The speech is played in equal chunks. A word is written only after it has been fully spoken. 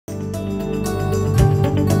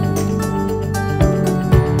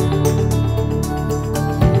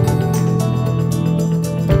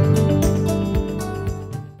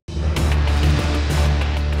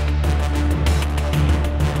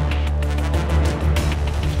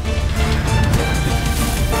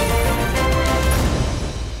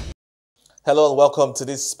Hello and welcome to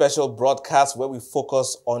this special broadcast where we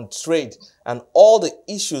focus on trade and all the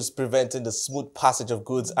issues preventing the smooth passage of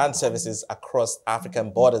goods and services across African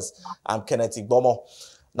borders. I'm Kenneth Igbomo.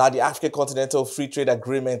 Now, the African Continental Free Trade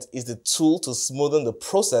Agreement is the tool to smoothen the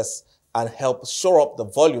process and help shore up the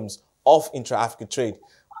volumes of intra-African trade.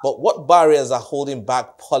 But what barriers are holding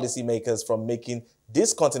back policymakers from making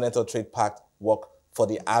this Continental Trade Pact work for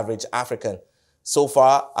the average African? So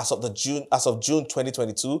far, as of June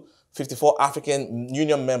 2022, 54 African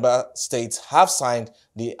Union member states have signed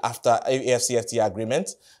the AfCFTA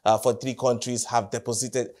agreement. 43 countries have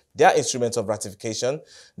deposited their instruments of ratification.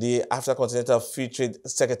 The African Continental Free Trade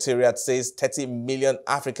Secretariat says 30 million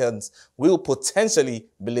Africans will potentially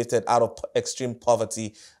be lifted out of extreme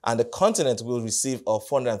poverty, and the continent will receive a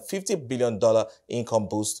 $450 billion income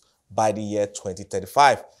boost by the year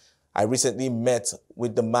 2035. I recently met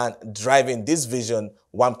with the man driving this vision,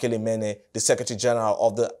 Wamkele Mene, the Secretary General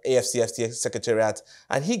of the AfCFTA Secretariat,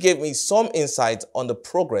 and he gave me some insight on the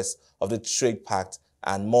progress of the Trade Pact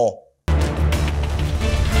and more.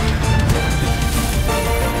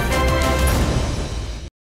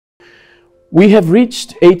 We have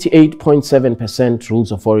reached 88.7%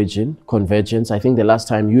 rules of origin convergence. I think the last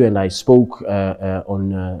time you and I spoke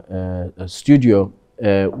on a studio,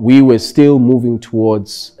 we were still moving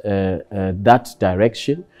towards that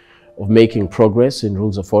direction of making progress in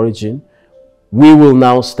rules of origin. We will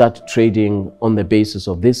now start trading on the basis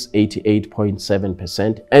of this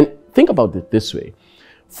 88.7%. And think about it this way: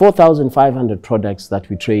 4,500 products that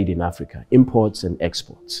we trade in Africa, imports and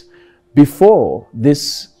exports. Before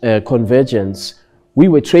this convergence, we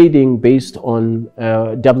were trading based on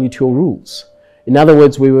WTO rules. In other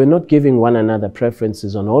words, we were not giving one another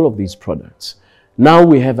preferences on all of these products. Now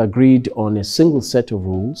we have agreed on a single set of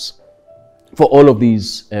rules for all of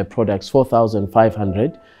these products,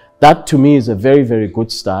 4,500. That to me is a very, very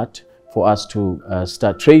good start for us to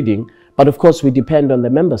start trading. But of course, we depend on the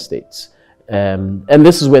member states. And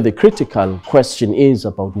this is where the critical question is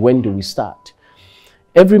about when do we start.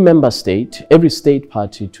 Every member state, every state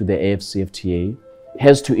party to the AfCFTA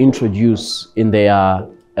has to introduce in their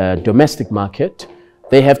domestic market,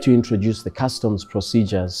 they have to introduce the customs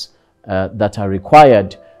procedures that are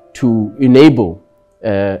required to enable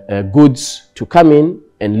goods to come in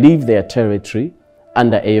and leave their territory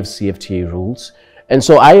under AfCFTA rules. And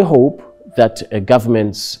so I hope that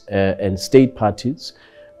governments and state parties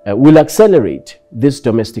will accelerate this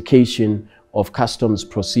domestication of customs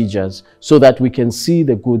procedures so that we can see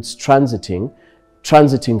the goods transiting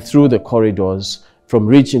through the corridors from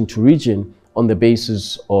region to region on the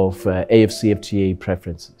basis of AfCFTA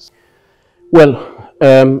preferences. Well,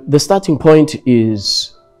 the starting point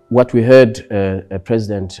is what we heard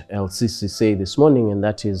President El-Sisi say this morning, and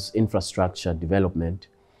that is infrastructure development,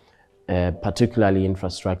 particularly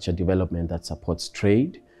infrastructure development that supports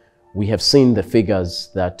trade. We have seen the figures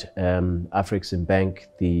that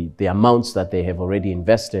AfCFTA, the amounts that they have already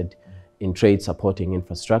invested in trade supporting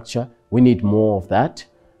infrastructure. We need more of that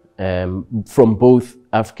from both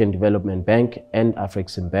African Development Bank and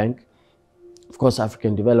AfCFTA. Of course,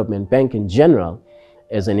 African Development Bank in general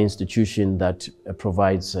as an institution that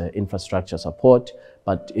provides infrastructure support,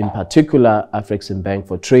 but in particular AfCFTA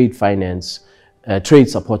for trade finance, trade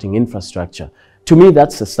supporting infrastructure. To me,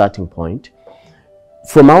 that's the starting point.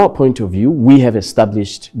 From our point of view, we have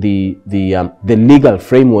established the legal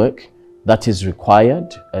framework that is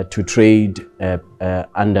required to trade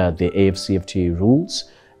under the AfCFTA rules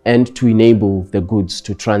and to enable the goods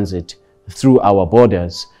to transit through our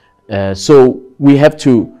borders. So we have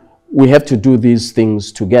to do these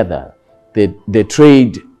things together. The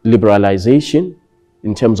trade liberalization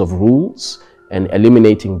in terms of rules and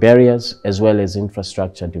eliminating barriers, as well as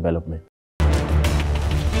infrastructure development.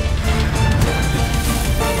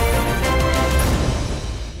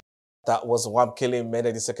 That was Wamkele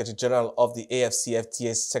Mene, the Secretary General of the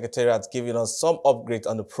AfCFTA Secretariat, giving us some upgrade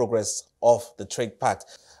on the progress of the Trade Pact.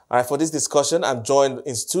 All right, for this discussion, I'm joined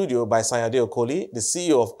in studio by Sanyade Okoli, the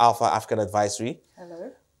CEO of Alpha African Advisory.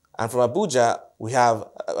 Hello. And from Abuja, we have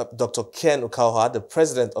Dr. Ken Ukauha, the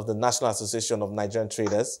President of the National Association of Nigerian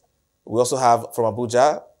Traders. We also have from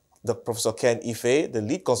Abuja, Professor Ken Ife, the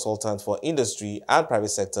Lead Consultant for Industry and Private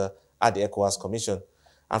Sector at the ECOWAS Commission.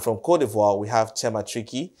 And from Côte d'Ivoire, we have Chema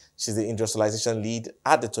Triki. She's the Industrialization Lead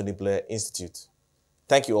at the Tony Blair Institute.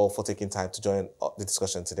 Thank you all for taking time to join the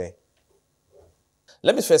discussion today.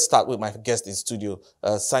 Let me first start with my guest in studio,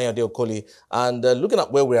 Sanyade Okoli. And looking at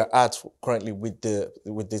where we are at currently with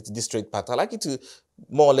this trade pact, I'd like you to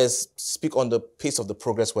more or less speak on the pace of the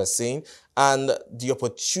progress we're seeing and the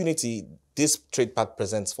opportunity this trade pact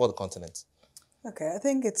presents for the continent. Okay, I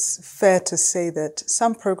think it's fair to say that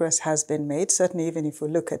some progress has been made, certainly even if we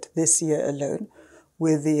look at this year alone,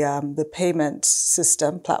 with the payment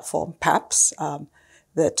system platform, PAPS,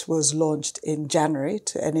 that was launched in January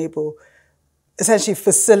to enable, essentially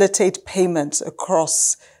facilitate payments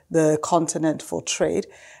across the continent for trade.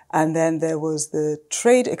 And then there was the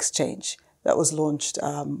trade exchange that was launched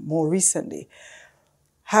more recently.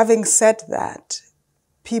 Having said that,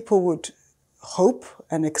 people would hope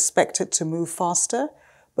and expect it to move faster,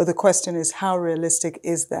 but the question is, how realistic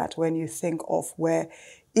is that when you think of where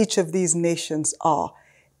each of these nations are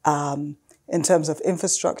in terms of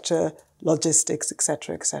infrastructure, logistics, et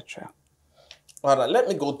cetera, et cetera? All right, let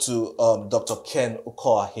me go to Dr. Ken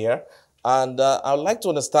Okoa here, and I'd like to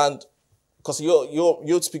understand, because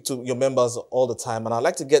you speak to your members all the time, and I'd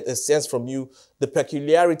like to get a sense from you the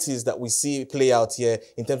peculiarities that we see play out here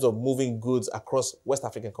in terms of moving goods across West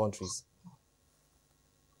African countries.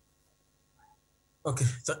 Okay,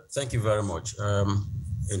 thank you very much.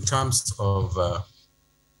 In terms of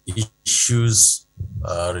issues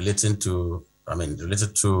related to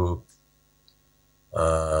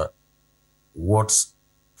what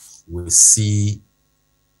we see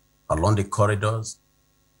along the corridors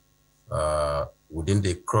within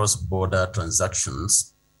the cross-border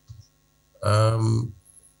transactions, I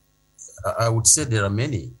would say there are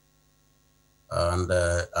many, and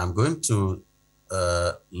I'm going to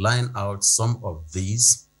line out some of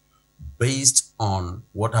these based on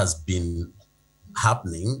what has been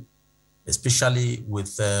happening, especially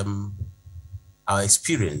with our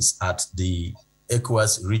experience at the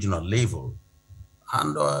ECOWAS regional level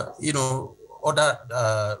and, other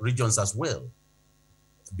regions as well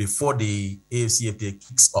before the AfCFTA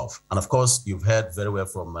kicks off. And of course, you've heard very well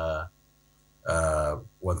from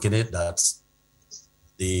Wankene that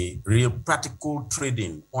the real practical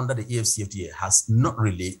trading under the AfCFTA has not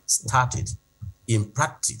really started in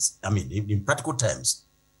practice. In practical terms.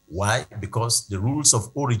 Why? Because the rules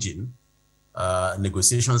of origin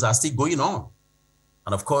negotiations are still going on.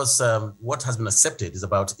 And of course, what has been accepted is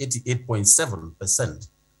about 88.7%,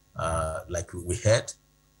 like we had,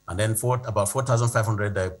 and then about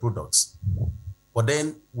 4,500 products. But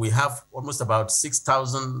then we have almost about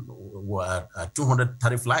 6,200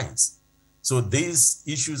 tariff lines. So these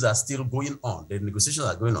issues are still going on. The negotiations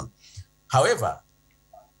are going on. However,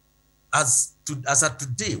 as of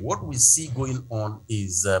today, what we see going on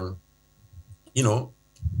is,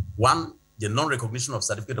 one, the non-recognition of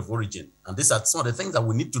certificate of origin. And these are some of the things that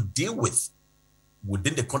we need to deal with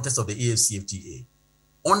within the context of the AfCFTA.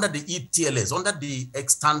 Under the ETLS, under the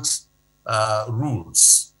extant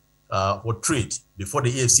rules for trade before the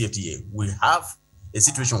AfCFTA, we have a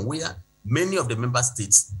situation where many of the member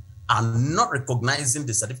states are not recognizing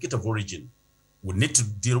the certificate of origin. We need to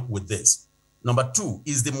deal with this. Number two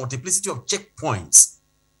is the multiplicity of checkpoints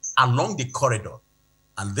along the corridor.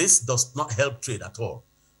 And this does not help trade at all.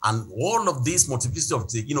 And all of these multiplicity of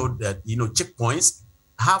checkpoints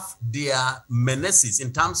have their menaces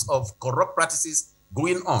in terms of corrupt practices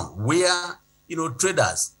going on, where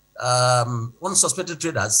traders, unsuspected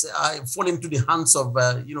traders, fall into the hands of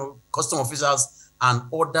custom officials and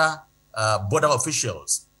other border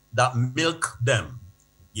officials that milk them.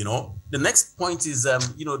 The next point is the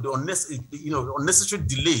unnecessary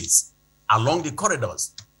delays along the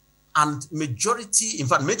corridors, and major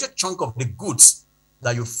chunk of the goods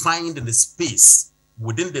that you find in the space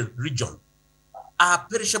within the region are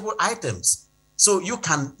perishable items. So you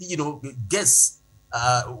can guess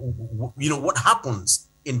what happens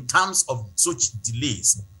in terms of such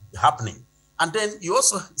delays happening. And then you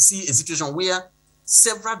also see a situation where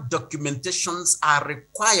several documentations are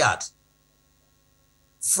required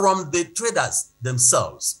from the traders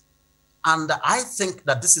themselves. And I think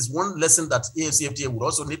that this is one lesson that AfCFTA would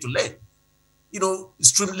also need to learn.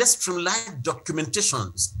 Let's streamline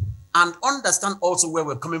documentations and understand also where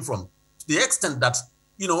we're coming from, to the extent that,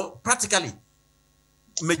 practically,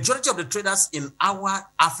 majority of the traders in our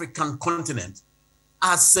African continent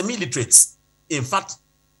are semi-literates. In fact,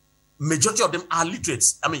 majority of them are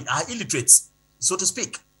literates, are illiterates, so to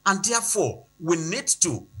speak. And therefore, we need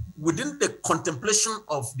to, within the contemplation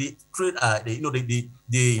of the trade,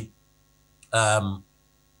 the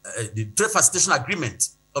trade facilitation agreement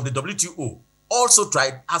of the WTO, also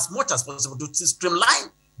try as much as possible to streamline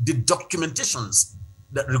the documentations,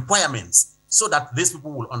 the requirements, so that these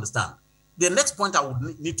people will understand. The next point I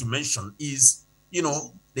would need to mention is,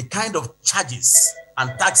 the kind of charges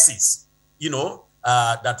and taxes,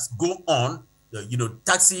 that go on,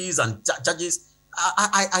 taxes and charges.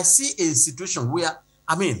 I see a situation where,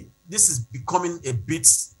 this is becoming a bit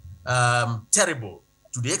terrible,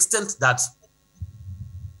 to the extent that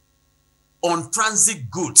on transit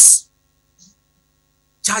goods.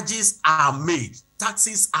 Charges are made,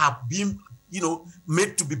 taxes are being,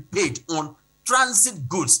 made to be paid on transit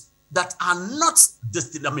goods that are not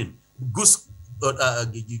goods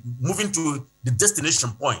moving to the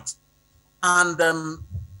destination point. And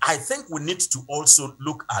I think we need to also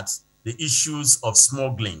look at the issues of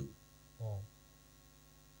smuggling.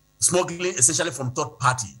 Smuggling essentially from third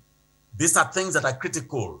party. These are things that are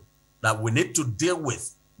critical that we need to deal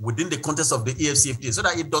with within the context of the AfCFTA so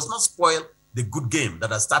that it does not spoil the good game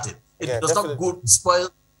that has started. It does not spoil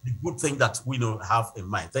the good thing that we have in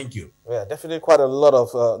mind. Thank you. Yeah, definitely quite a lot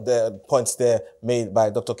of the points there made by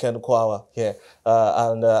Dr. Ken Kwawa here.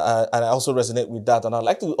 And I also resonate with that. And I'd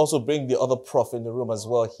like to also bring the other prof in the room as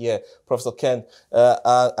well here, Professor Ken,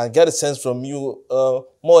 and get a sense from you,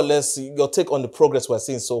 more or less, your take on the progress we're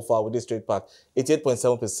seeing so far with this trade pact,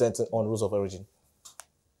 88.7% on rules of origin.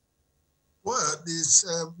 Well,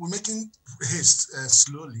 we're making haste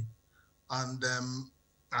slowly.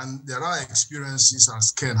 And there are experiences,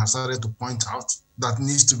 as Ken has started to point out, that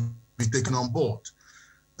needs to be taken on board.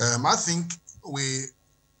 I think we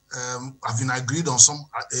have been agreed on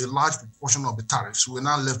a large proportion of the tariffs. We're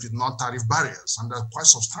now left with non-tariff barriers, and there are quite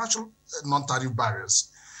substantial non-tariff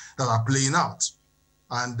barriers that are playing out.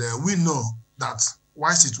 And we know that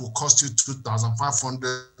whilst it will cost you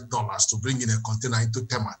 $2,500 to bring in a container into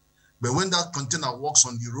Tema, but when that container walks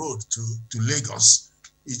on the road to Lagos,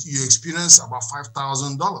 you experience about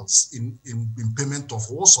 $5,000 in payment of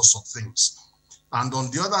all sorts of things. And on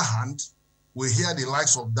the other hand, we hear the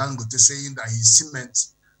likes of Dangote saying that his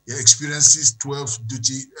cement experiences 12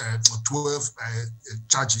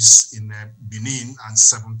 charges in Benin and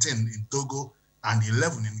 17 in Togo and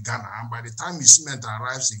 11 in Ghana. And by the time his cement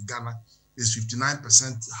arrives in Ghana, it's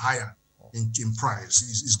 59% higher in price.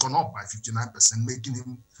 It's gone up by 59%, making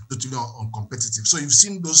him totally uncompetitive. So you've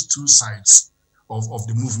seen those two sides of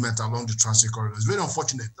the movement along the transit corridor. It's very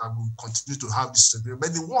unfortunate that we continue to have this.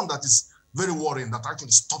 But the one that is very worrying that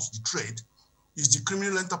actually stops the trade is the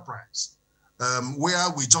criminal enterprise, where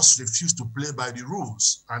we just refuse to play by the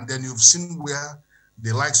rules. And then you've seen where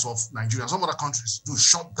the likes of Nigeria and some other countries do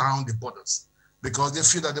shut down the borders because they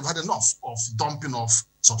feel that they've had enough of dumping of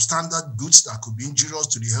substandard goods that could be injurious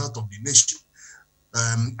to the health of the nation,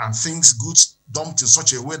 and goods dumped in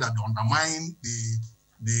such a way that they undermine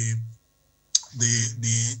the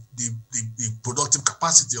productive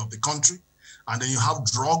capacity of the country. And then you have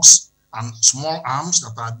drugs and small arms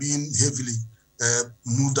that are being heavily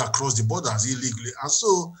moved across the borders illegally. And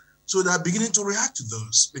so they're beginning to react to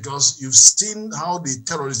those because you've seen how the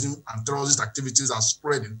terrorism and terrorist activities are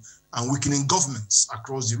spreading and weakening governments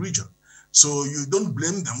across the region. So you don't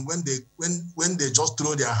blame them when they just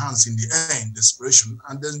throw their hands in the air in desperation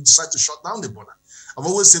and then decide to shut down the border. I've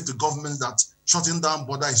always said to governments that shutting down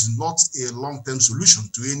border is not a long-term solution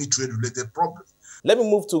to any trade-related problem. Let me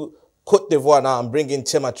move to Cote d'Ivoire now and bring in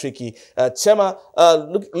Chema Tricky. Chema,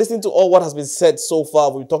 listening to all what has been said so far,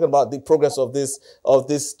 we're talking about the progress of this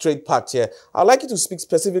trade pact here. I'd like you to speak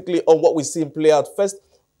specifically on what we're seeing play out. First,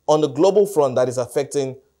 on the global front that is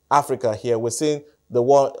affecting Africa here. We're seeing the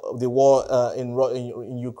war in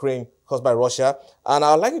Ukraine caused by Russia. And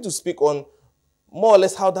I'd like you to speak on more or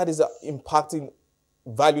less how that is impacting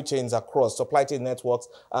value chains across supply chain networks,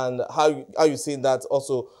 and how you seeing that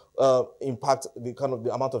also impact the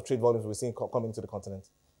amount of trade volumes we're seeing coming to the continent.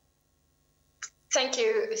 Thank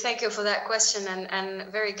you for that question,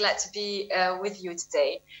 and very glad to be with you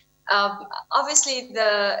today. Obviously,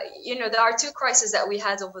 there are two crises that we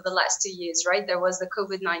had over the last 2 years, right? There was the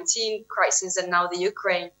COVID-19 crisis and now the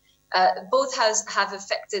Ukraine. Both have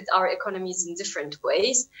affected our economies in different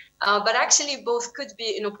ways, but actually both could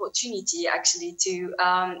be an opportunity to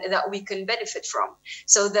that we can benefit from.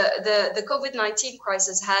 So the COVID-19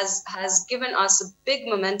 crisis has given us a big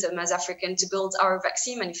momentum as African to build our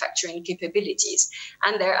vaccine manufacturing capabilities,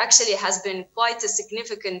 and there actually has been quite a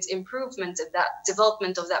significant improvement of that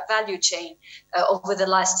development of that value chain over the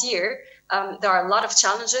last year. There are a lot of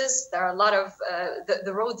challenges. There are a lot of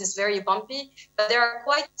the road is very bumpy, but there are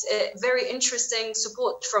quite very interesting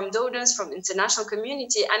support from donors, from international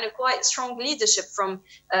community, and a quite strong leadership from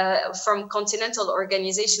continental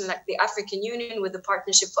organizations like the African Union with the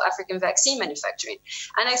Partnership for African Vaccine Manufacturing.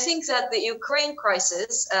 And I think that the Ukraine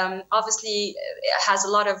crisis obviously has a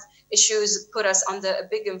lot of issues, put us under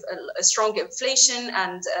a strong inflation,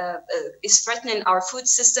 and is threatening our food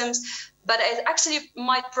systems. But it actually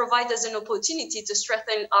might provide us an opportunity to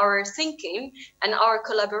strengthen our thinking and our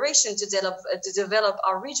collaboration to develop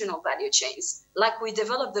our regional value chains. Like we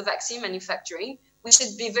developed the vaccine manufacturing, we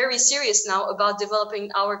should be very serious now about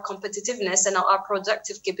developing our competitiveness and our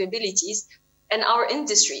productive capabilities and our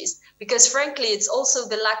industries, because frankly, it's also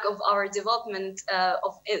the lack of our development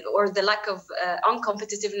or the lack of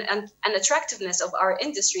uncompetitiveness and attractiveness of our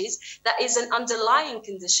industries that is an underlying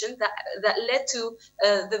condition that led to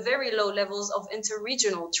the very low levels of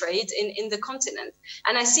interregional trade in the continent.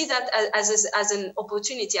 And I see that as an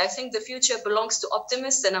opportunity. I think the future belongs to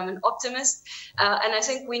optimists, and I'm an optimist. And I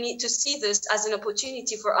think we need to see this as an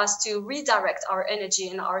opportunity for us to redirect our energy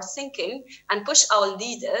and our thinking and push our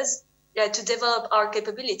leaders to develop our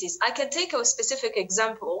capabilities. I can take a specific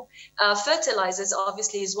example. Fertilizers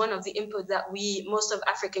obviously is one of the input that most of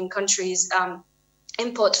African countries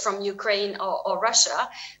import from Ukraine or Russia.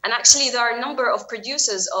 And actually there are a number of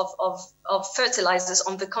producers of fertilizers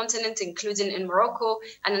on the continent, including in Morocco,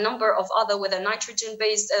 and a number of other, whether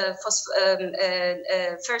nitrogen-based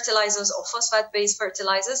fertilizers or phosphate-based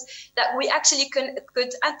fertilizers, that we actually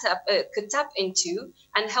could tap into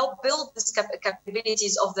and help build these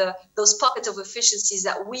capabilities of those pockets of efficiencies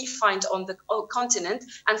that we find on the continent,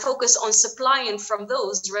 and focus on supplying from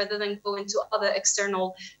those rather than go into other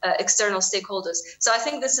external stakeholders. So I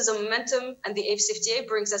think this is a momentum, and the AfCFTA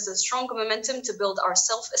brings us a stronger momentum to build our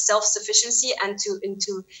self-sufficiency and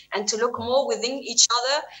to look more within each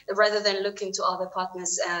other rather than looking to other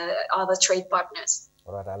partners, other trade partners.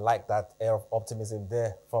 All right, I like that air of optimism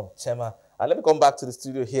there from Chema. Let me come back to the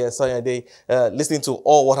studio here, Sonia. Listening to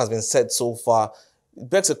all what has been said so far, it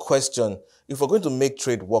begs a question. If we're going to make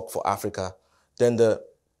trade work for Africa, then the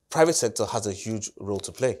private sector has a huge role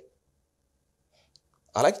to play.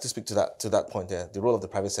 I'd like to speak to that point there, the role of the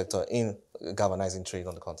private sector in galvanizing trade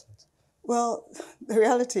on the continent. Well, the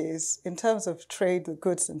reality is, in terms of trade with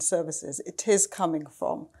goods and services, it is coming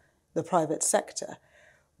from the private sector.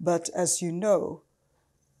 But as you know,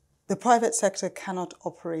 the private sector cannot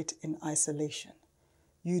operate in isolation.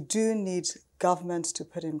 You do need governments to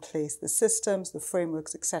put in place the systems, the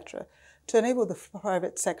frameworks, etc., to enable the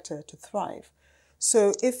private sector to thrive.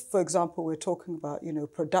 So if, for example, we're talking about,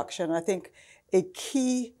 production, I think a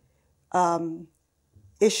key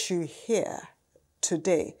issue here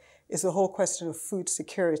today is the whole question of food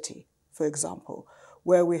security, for example,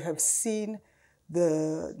 where we have seen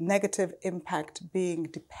the negative impact being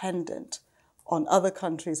dependent on other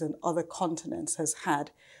countries and other continents has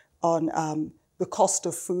had on the cost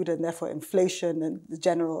of food and therefore inflation and the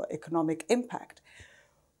general economic impact.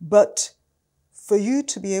 But for you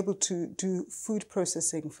to be able to do food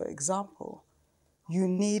processing, for example, you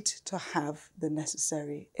need to have the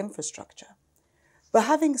necessary infrastructure. But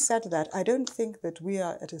having said that, I don't think that we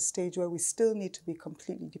are at a stage where we still need to be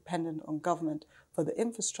completely dependent on government for the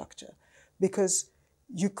infrastructure, because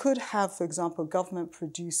you could have, for example, government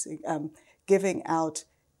giving out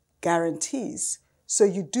guarantees. So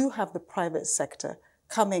you do have the private sector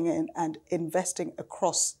coming in and investing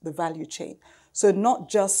across the value chain. So not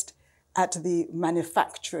just at the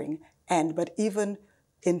manufacturing end, but even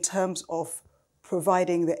in terms of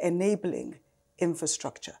providing the enabling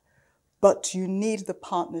infrastructure. But you need the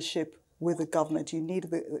partnership with the government. You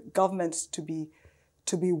need the governments to be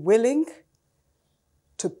willing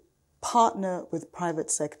to partner with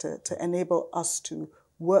private sector to enable us to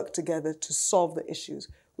work together to solve the issues,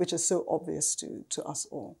 which are so obvious to us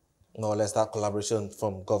all. More or less that collaboration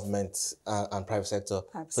from government and private sector,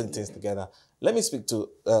 putting things together. Let me speak to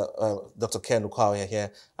Dr. Ken Ukwawe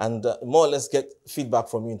here and more or less get feedback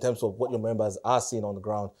from you in terms of what your members are seeing on the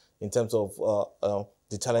ground in terms of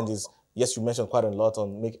the challenges. Yes, you mentioned quite a lot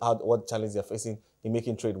on what challenges they're facing in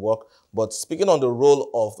making trade work. But speaking on the role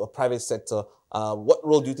of the private sector, what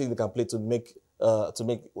role do you think they can play to make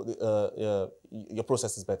your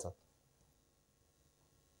processes better?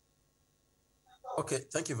 Okay,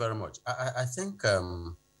 thank you very much. I think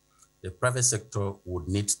the private sector would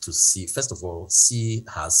need to first of all, see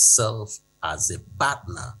herself as a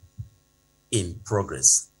partner in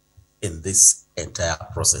progress in this entire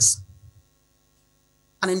process.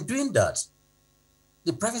 And in doing that,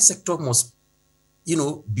 the private sector must,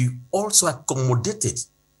 be also accommodated.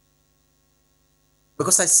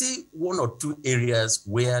 Because I see one or two areas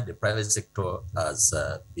where the private sector has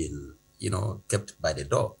been, kept by the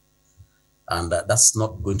door. And that's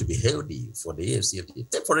not going to be healthy for the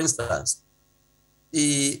AfCFTA. Take, for instance,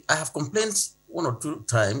 I have complained one or two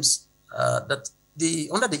times that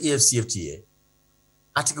under the AfCFTA,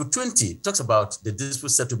 Article 20 talks about the dispute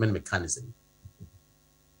settlement mechanism.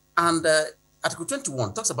 And Article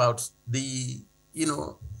 21 talks about the,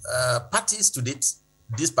 parties to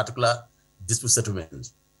this particular dispute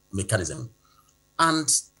settlement mechanism.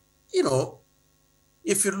 And,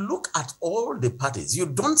 if you look at all the parties, you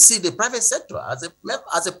don't see the private sector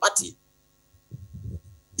as a party.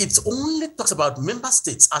 It only talks about member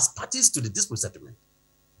states as parties to the dispute settlement.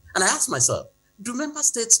 And I ask myself, Do member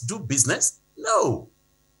states do business? No.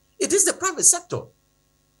 It is the private sector.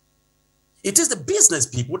 It is the business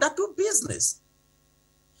people that do business.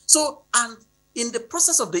 So, and in the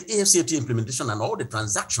process of the AfCFTA implementation and all the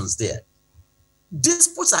transactions there,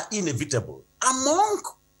 disputes are inevitable among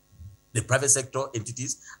the private sector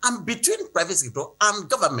entities and between private sector and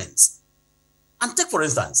governments. And take, for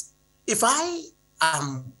instance, if I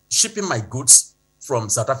am shipping my goods from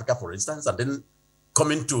South Africa, for instance, and then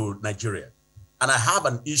coming to Nigeria, and I have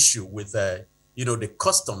an issue with, the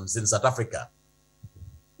customs in South Africa,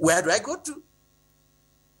 where do I go to?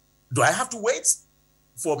 Do I have to wait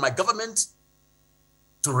for my government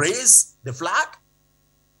to raise the flag?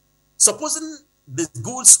 Supposing the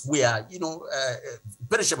goods were,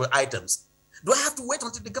 perishable items, do I have to wait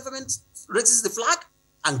until the government raises the flag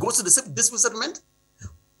and goes to the dispute settlement?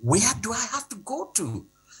 Where do I have to go to?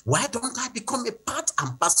 Why don't I become a part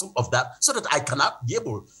and parcel of that so that I cannot be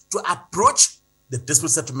able to approach the dispute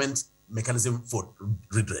settlement mechanism for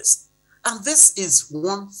redress? And this is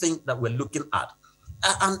one thing that we're looking at.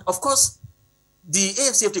 And of course, the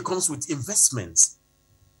AfCFTA comes with investments.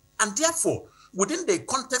 And therefore, within the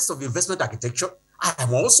context of investment architecture, I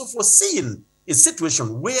am also foreseeing a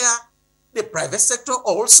situation where the private sector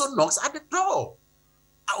also knocks at the door.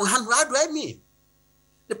 And what do I mean?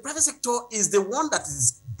 The private sector is the one that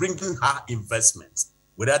is bringing her investments,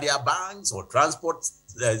 whether they are banks or transport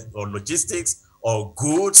or logistics or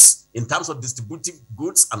goods in terms of distributive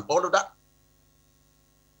goods and all of that.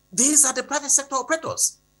 These are the private sector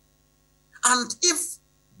operators. And if,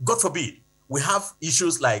 God forbid, we have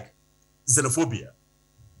issues like xenophobia,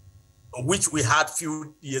 which we had a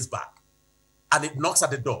few years back, and it knocks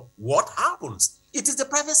at the door, what happens? It is the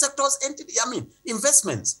private sector's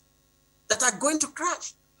investments that are going to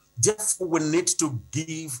crash. Therefore, we need to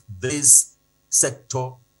give this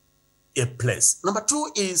sector a place. Number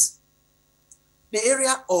two is the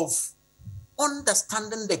area of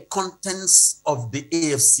understanding the contents of the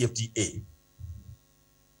AfCFTA.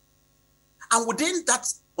 And within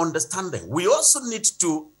that understanding, we also need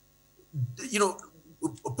to,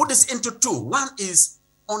 put this into two. One is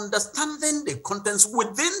understanding the contents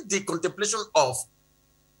within the contemplation of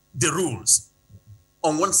the rules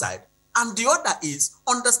on one side, and the other is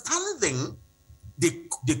understanding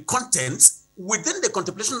the contents within the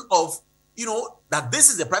contemplation of, that this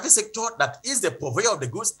is the private sector that is the purveyor of the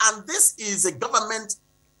goods, and this is a government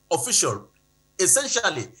official,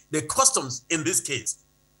 essentially the customs in this case,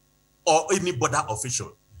 or any border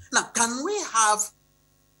official. Now, can we have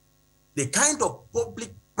the kind of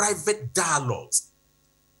public-private dialogues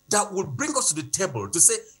that will bring us to the table to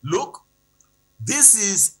say, look, this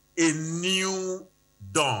is a new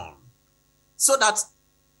dawn, so that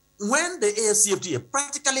when the AfCFTA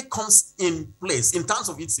practically comes in place in terms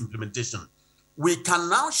of its implementation, we can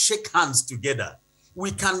now shake hands together.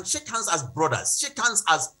 We can shake hands as brothers, shake hands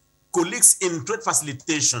as colleagues in trade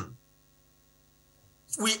facilitation.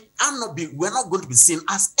 We're not going to be seen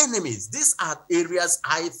as enemies. These are areas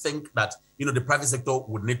I think that the private sector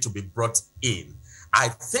would need to be brought in. I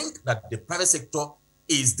think that the private sector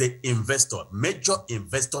is the investor, major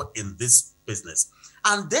investor in this business.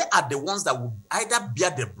 And they are the ones that will either bear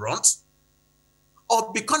the brunt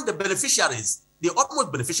or become the beneficiaries, the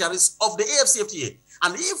utmost beneficiaries of the AfCFTA.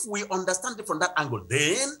 And if we understand it from that angle,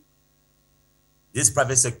 then this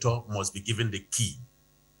private sector must be given the key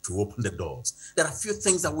to open the doors. There are a few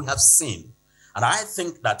things that we have seen. And I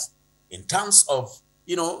think that in terms of,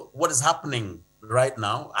 what is happening right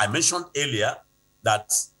now, I mentioned earlier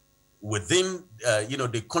that within,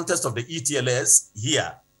 the context of the ETLS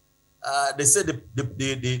here, they say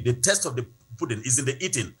the test of the pudding is in the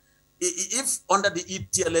eating. If under the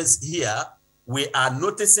ETLS here, we are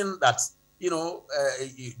noticing that,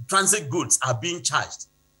 transit goods are being charged,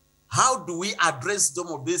 how do we address some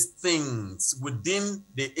of these things within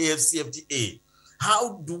the AfCFTA?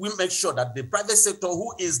 How do we make sure that the private sector,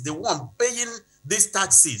 who is the one paying these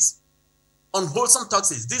taxes, unwholesome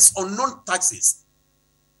taxes, these unknown taxes,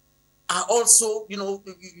 are also,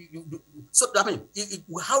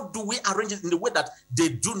 how do we arrange it in a way that they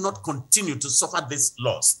do not continue to suffer this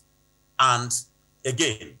loss? And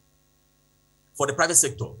again, for the private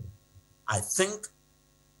sector, I think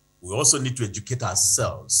we also need to educate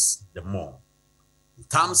ourselves the more in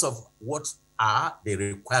terms of what are the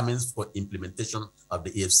requirements for implementation of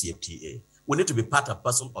the AfCFTA. We need to be part and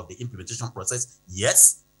parcel of the implementation process,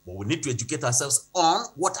 yes, but we need to educate ourselves on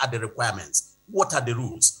what are the requirements, what are the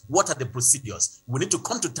rules, what are the procedures. We need to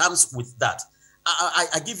come to terms with that.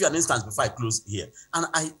 I give you an instance before I close here. And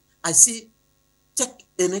I see, take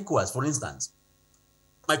in ECOWAS, for instance.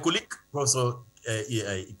 My colleague, Professor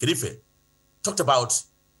Grife, talked about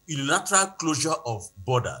unilateral closure of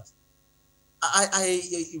borders. I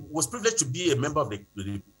was privileged to be a member of the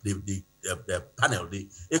panel, the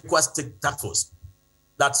ECOWAS task force,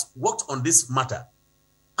 that worked on this matter.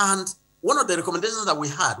 And one of the recommendations that we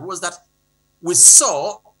had was that we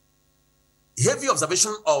saw heavy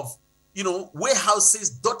observation of, warehouses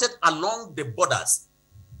dotted along the borders,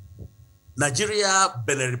 Nigeria,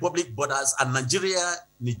 Benin Republic borders, and Nigeria,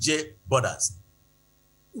 Niger borders.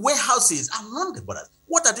 Warehouses along the borders.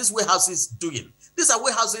 What are these warehouses doing? These are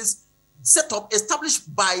warehouses set up,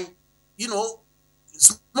 established by,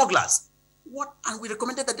 smugglers. And we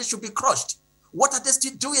recommended that they should be crushed. What are they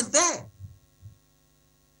still doing there?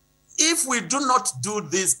 If we do not do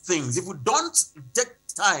these things, if we don't take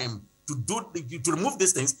time to remove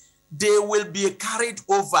these things, they will be carried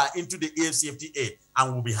over into the AfCFTA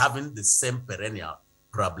and we'll be having the same perennial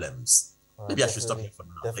problems. Maybe I should stop here for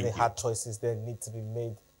now. Definitely hard choices there need to be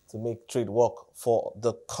made to make trade work for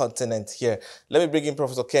the continent here. Let me bring in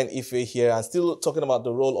Professor Ken Ife here, and still talking about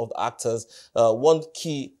the role of the actors. One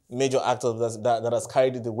key major actor that has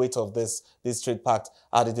carried the weight of this trade pact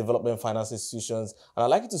are the development finance institutions. And I'd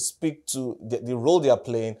like you to speak to the role they are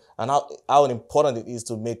playing and how important it is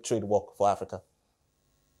to make trade work for Africa.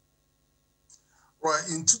 Right,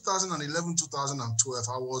 in 2011-2012,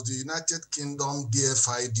 I was the United Kingdom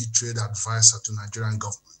DFID trade advisor to Nigerian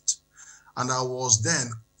government. And I was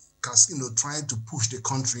then trying to push the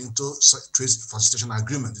country into trade facilitation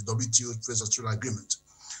agreement, the WTO trade facilitation agreement.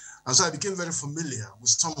 And so I became very familiar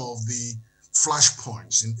with some of the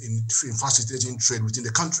flashpoints in facilitating trade within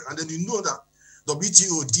the country. And then that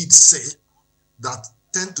WTO did say that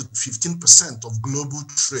 10 to 15% of global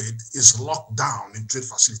trade is locked down in trade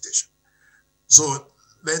facilitation. So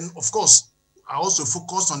then, of course, I also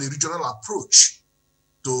focused on a regional approach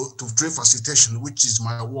to trade facilitation, which is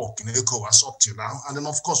my work in ECOWAS up till now. And then,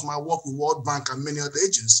 of course, my work with World Bank and many other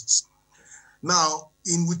agencies. Now,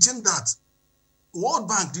 within that, World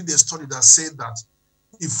Bank did a study that said that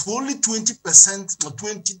if only 20% or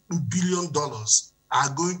 $20 billion are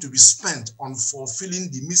going to be spent on fulfilling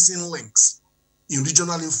the missing links in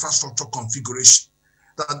regional infrastructure configuration,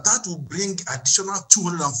 that will bring additional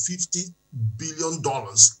 $250 billion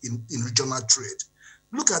in regional trade.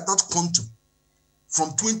 Look at that quantum.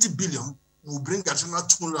 From 20 billion, will bring additional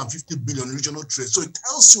 250 billion in regional trade. So it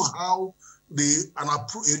tells you how a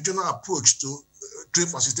regional approach to trade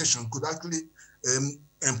facilitation could actually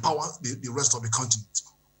empower the rest of the continent.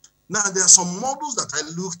 Now, there are some models that I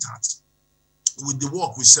looked at with the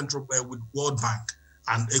work with World Bank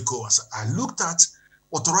and ECOWAS. I looked at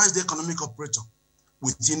authorized economic operator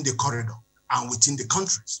within the corridor and within the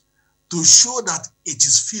countries to show that it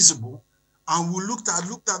is feasible. And we looked at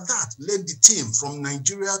that, led the team from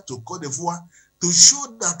Nigeria to Cote d'Ivoire to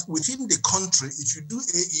show that within the country, if you do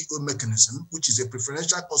AEO mechanism, which is a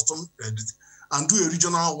preferential custom credit, and do a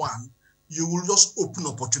regional one, you will just open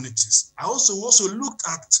opportunities. I also looked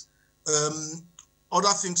at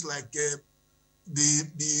other things like the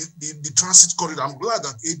transit corridor. I'm glad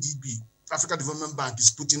that ADB, Africa Development Bank,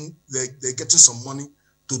 is they're getting some money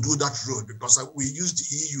to do that road, because we use the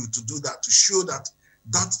EU to do that, to show that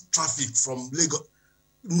traffic from Lagos.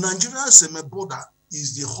 Nigeria's border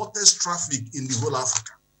is the hottest traffic in the whole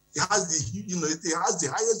Africa. It has the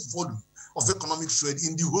highest volume of economic trade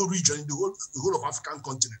in the whole region, in the whole of African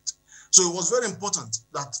continent. So it was very important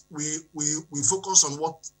that we focus on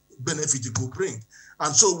what benefit it could bring.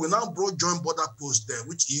 And so we now brought joint border posts there,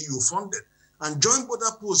 which EU funded. And joint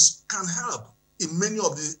border posts can help in many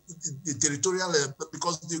of the territorial,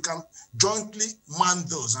 because you can jointly man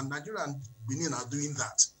those, and Nigeria and Benin are doing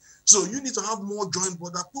that. So you need to have more joint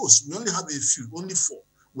border posts. We only have a few, only 4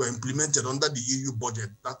 were implemented under the EU budget,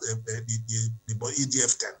 that the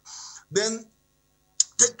EDF10. Then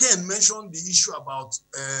Ken mentioned the issue about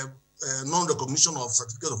non-recognition of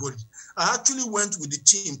certificate of origin. I actually went with the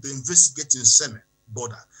team to investigate in Seme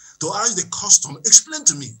border to ask the custom, explain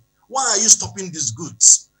to me, why are you stopping these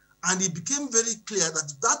goods? And it became very clear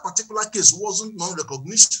that that particular case wasn't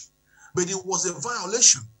non-recognition, but it was a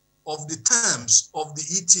violation of the terms of the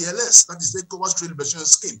ETLS, that is the ECOWAS Trade Liberation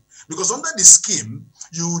Scheme. Because under the scheme,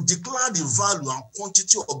 you declare the value and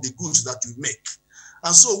quantity of the goods that you make.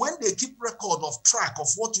 And so when they keep record of track of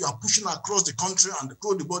what you are pushing across the country and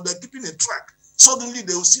across the border, they're keeping a track. Suddenly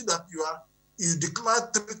they will see that you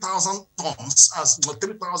declare 3,000 tons as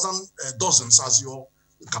 3,000 dozens as your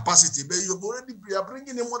capacity, but you are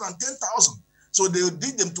bringing in more than 10,000. So they will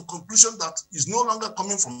lead them to conclusion that it's no longer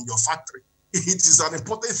coming from your factory. It is an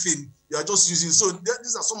important thing you are just using. So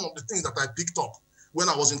these are some of the things that I picked up when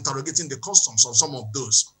I was interrogating the customs on some of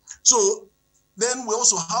those. So then we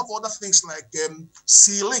also have other things like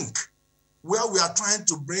C-Link. where we are trying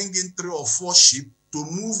to bring in 3 or 4 ships to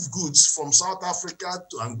move goods from South Africa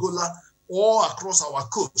to Angola or across our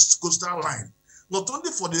coastal line. Not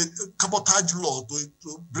only for the cabotage law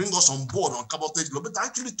to bring us on board on cabotage law, but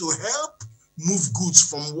actually to help move goods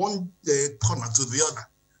from one corner to the other.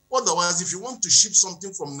 Otherwise, if you want to ship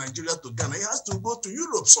something from Nigeria to Ghana, it has to go to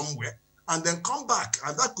Europe somewhere and then come back,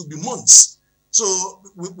 and that could be months. So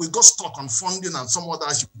we got stuck on funding and some other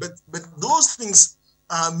issues, but those things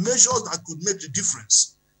are measures that could make the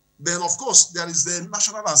difference. Then, of course, there is the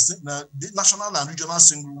national and regional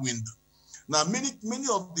single window. Now, many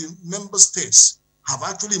of the member states have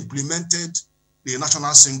actually implemented the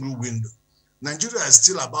national single window. Nigeria is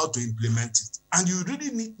still about to implement it. And you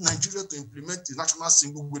really need Nigeria to implement the national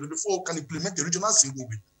single window before we can implement the regional single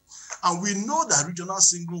window. And we know that regional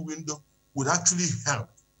single window would actually help,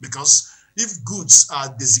 because if goods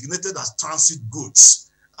are designated as transit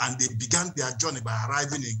goods and they began their journey by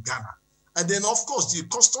arriving in Ghana, and then, of course, the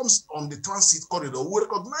customs on the transit corridor will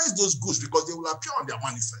recognize those goods because they will appear on their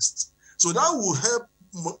manifest. So that will help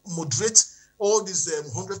moderate all this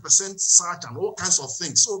 100% search and all kinds of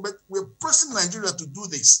things. So, but we're pressing Nigeria to do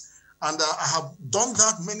this. And I have done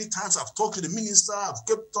that many times. I've talked to the minister. I've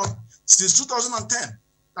kept on since 2010.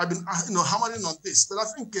 I've been hammering on this. But I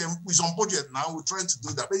think it's on budget now. We're trying to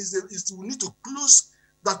do that. But we need to close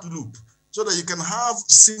that loop so that you can have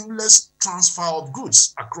seamless transfer of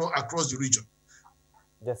goods across the region.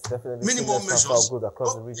 Yes, definitely. Many more measures. Transfer of goods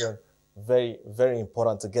across the region. Yeah. Very, very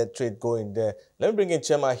important to get trade going there. Let me bring in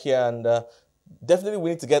Chema here, and definitely we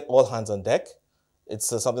need to get all hands on deck. It's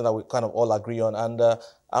something that we kind of all agree on. And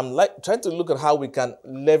I'm trying to look at how we can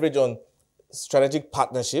leverage on strategic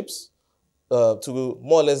partnerships to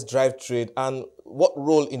more or less drive trade, and what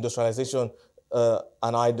role industrialization and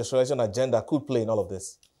our industrialization agenda could play in all of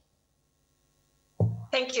this.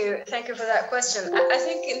 Thank you for that question. I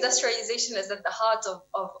think industrialization is at the heart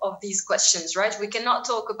of these questions, right? We cannot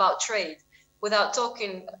talk about trade without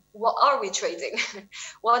talking, what are we trading?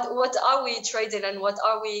 what are we trading, and what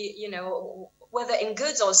are we, whether in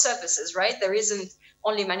goods or services, right? There isn't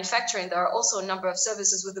only manufacturing. There are also a number of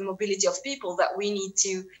services with the mobility of people that we need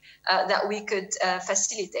to, that we could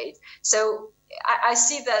facilitate. So I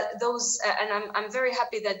see that those, and I'm very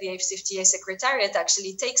happy that the AfCFTA Secretariat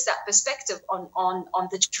actually takes that perspective on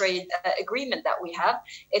the trade agreement that we have.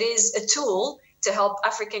 It is a tool to help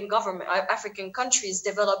African countries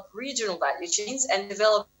develop regional value chains and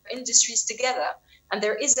develop industries together. And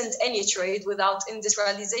there isn't any trade without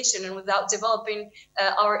industrialization and without developing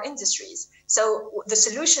our industries. So the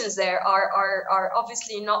solutions there are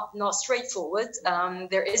obviously not straightforward.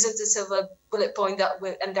 There isn't a silver bullet point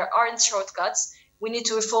and there aren't shortcuts. We need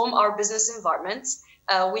to reform our business environments.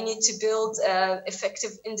 We need to build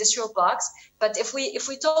effective industrial parks. But if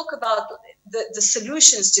we talk about the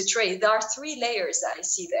solutions to trade, there are 3 layers that I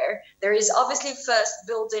see there. There is obviously first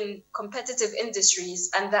building competitive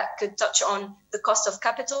industries, and that could touch on the cost of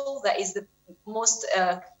capital. That is the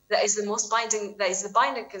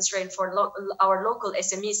binding constraint for our local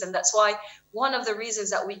SMEs, and that's why one of the reasons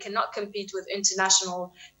that we cannot compete with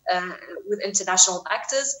international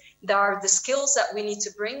actors. There are the skills that we need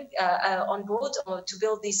to bring on board to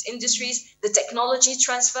build these industries, the technology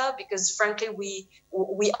transfer, because frankly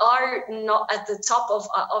we are not at the top of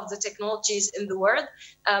the technologies in the world,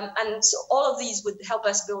 and so all of these would help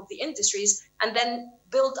us build the industries and then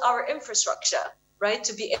build our infrastructure, right,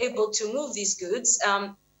 to be able to move these goods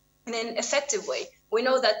in an effective way. We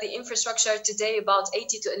know that the infrastructure today, about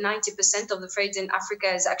 80 to 90% of the freight in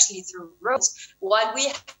Africa is actually through roads, while we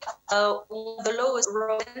have the lowest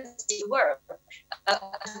road density in the world.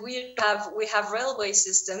 We have railway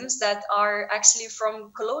systems that are actually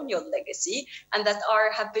from colonial legacy and that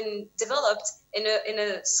have been developed in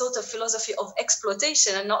a sort of philosophy of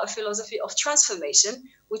exploitation and not a philosophy of transformation,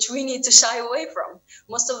 which we need to shy away from.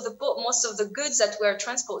 Most of the goods that we're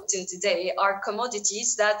transporting today are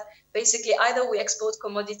commodities that basically either we export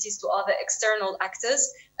commodities to other external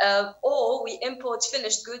actors or we import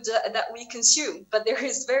finished goods that we consume, but there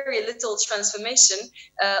is very little transformation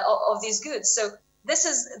of these goods. So this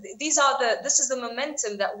is the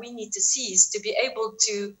momentum that we need to seize to be able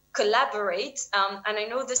to collaborate. And I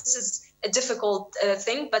know this is a difficult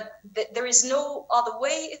thing, but there is no other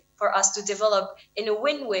way for us to develop in a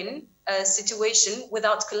win-win situation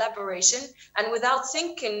without collaboration and without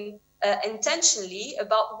thinking intentionally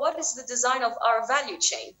about what is the design of our value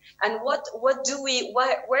chain and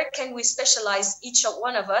where can we specialize each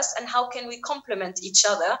one of us and how can we complement each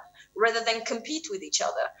other rather than compete with each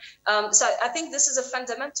other. So I think this is a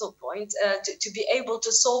fundamental point to be able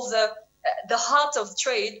to solve the heart of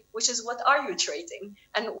trade, which is what are you trading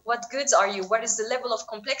and what goods are you? What is the level of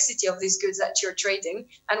complexity of these goods that you're trading,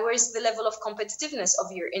 and where is the level of competitiveness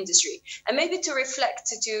of your industry? And maybe to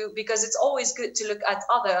reflect because it's always good to look at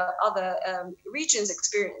other regions'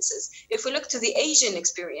 experiences. If we look to the Asian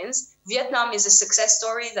experience, Vietnam is a success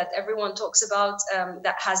story that everyone talks about,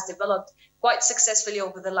 that has developed quite successfully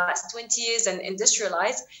over the last 20 years and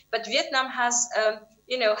industrialized. But Vietnam has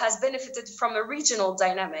benefited from a regional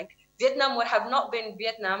dynamic. Vietnam would have not been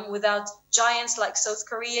Vietnam without giants like South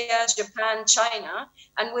Korea, Japan, China,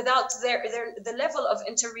 and without the level of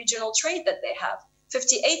interregional trade that they have.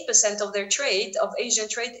 58% of their trade, of Asian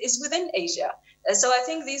trade, is within Asia. So I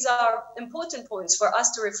think these are important points for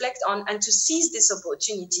us to reflect on and to seize this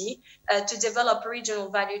opportunity to develop regional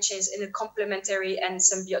value chains in a complementary and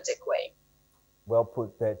symbiotic way. Well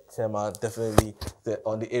put there, Tema. Definitely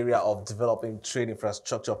on the area of developing trade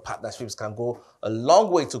infrastructure partnerships can go a long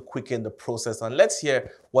way to quicken the process. And let's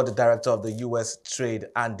hear what the director of the U.S. Trade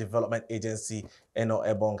and Development Agency, Eno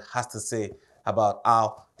Ebong, has to say about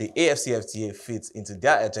how the AfCFTA fits into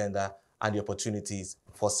their agenda and the opportunities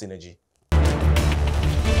for synergy.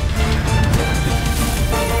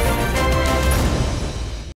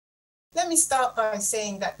 Let me start by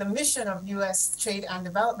saying that the mission of U.S. Trade and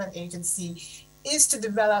Development Agency is to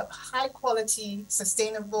develop high-quality,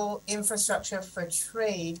 sustainable infrastructure for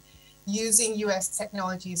trade using U.S.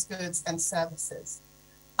 technologies, goods, and services.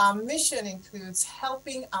 Our mission includes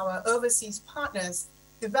helping our overseas partners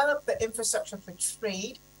develop the infrastructure for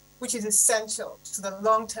trade, which is essential to the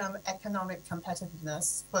long-term economic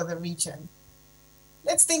competitiveness for the region.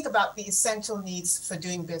 Let's think about the essential needs for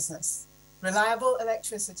doing business: reliable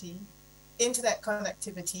electricity, internet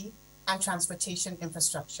connectivity, and transportation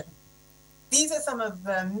infrastructure. These are some of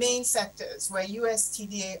the main sectors where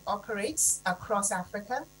USTDA operates across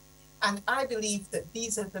Africa, and I believe that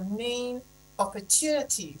these are the main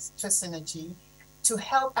opportunities for synergy to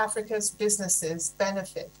help Africa's businesses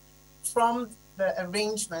benefit from the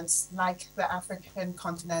arrangements like the African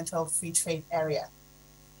Continental Free Trade Area.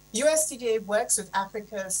 USTDA works with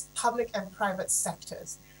Africa's public and private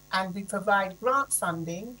sectors, and we provide grant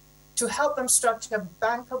funding to help them structure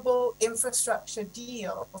bankable infrastructure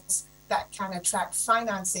deals that can attract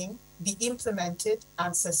financing, be implemented,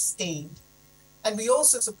 and sustained. And we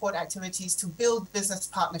also support activities to build business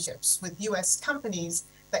partnerships with US companies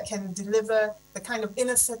that can deliver the kind of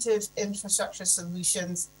innovative infrastructure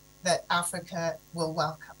solutions that Africa will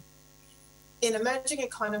welcome. In emerging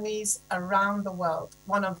economies around the world,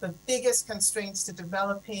 one of the biggest constraints to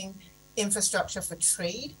developing infrastructure for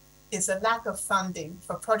trade is a lack of funding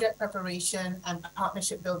for project preparation and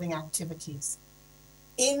partnership building activities.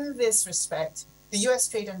 In this respect, the U.S.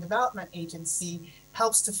 Trade and Development Agency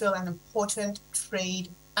helps to fill an important trade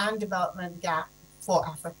and development gap for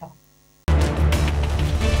Africa.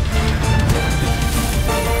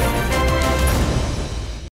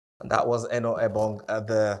 That was Eno Ebong,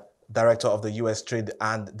 the director of the U.S. Trade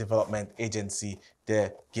and Development Agency,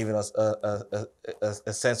 there giving us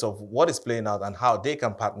a sense of what is playing out and how they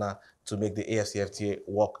can partner to make the AfCFTA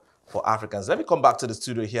work for Africans. Let me come back to the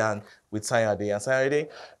studio here and with Sayade. And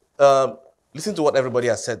Sayade, listen to what everybody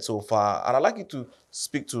has said so far, and I'd like you to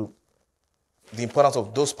speak to the importance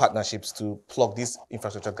of those partnerships to plug these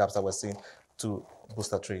infrastructure gaps that we're seeing to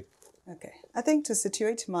boost our trade. Okay, I think to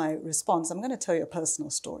situate my response, I'm going to tell you a personal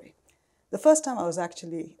story. The first time I was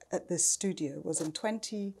actually at this studio was in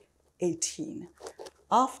 2018.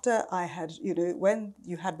 After I had, when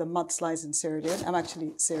you had the mudslides in Sierra Leone, I'm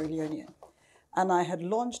actually Sierra Leonean, and I had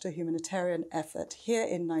launched a humanitarian effort here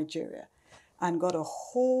in Nigeria and got a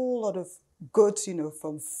whole lot of goods,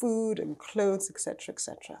 from food and clothes, etc.,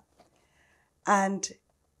 etc. And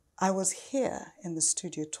I was here in the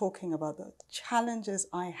studio talking about the challenges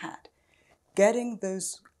I had getting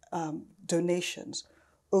those donations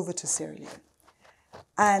over to Sierra Leone.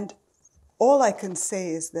 And all I can say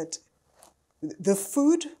is that the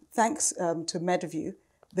food, thanks to Medview,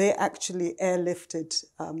 they actually airlifted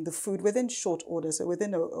the food within short order, so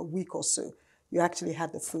within a week or so, you actually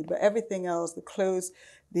had the food. But everything else, the clothes,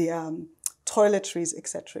 the toiletries,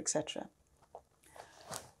 etc., etc.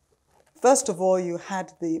 First of all, you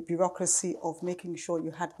had the bureaucracy of making sure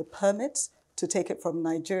you had the permits to take it from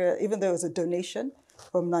Nigeria, even though it was a donation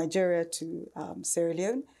from Nigeria to Sierra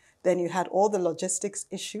Leone. Then you had all the logistics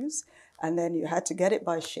issues, and then you had to get it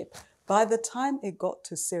by ship. By the time it got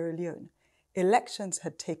to Sierra Leone, elections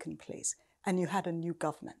had taken place, and you had a new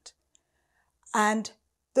government. And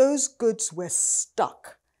those goods were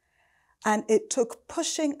stuck. And it took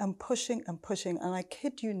pushing and pushing and pushing, and I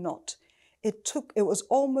kid you not, it was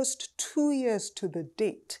almost 2 years to the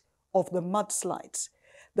date of the mudslides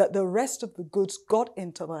that the rest of the goods got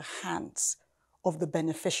into the hands of the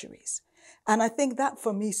beneficiaries. And I think that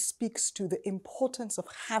for me speaks to the importance of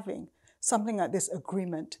having something like this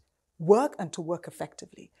agreement work and to work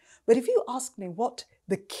effectively. But if you ask me what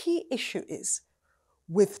the key issue is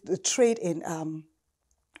with the trade and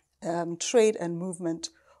movement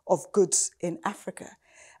of goods in Africa,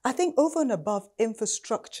 I think over and above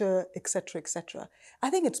infrastructure, et cetera, I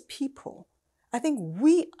think it's people. I think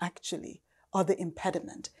we actually are the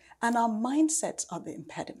impediment, and our mindsets are the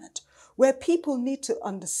impediment, where people need to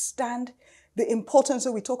understand the importance.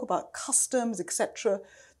 So we talk about customs, et cetera.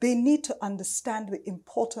 They need to understand the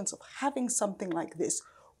importance of having something like this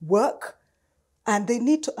work, and they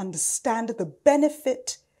need to understand the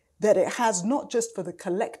benefit that it has, not just for the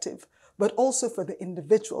collective, but also for the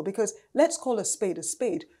individual. Because let's call a spade a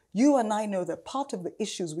spade. You and I know that part of the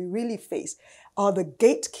issues we really face are the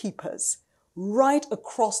gatekeepers right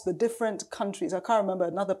across the different countries. I can't remember,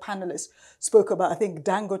 another panelist spoke about, I think,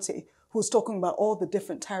 Dangote, who was talking about all the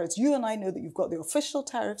different tariffs. You and I know that you've got the official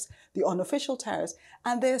tariffs, the unofficial tariffs,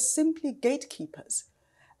 and they're simply gatekeepers.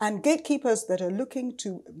 And gatekeepers that are looking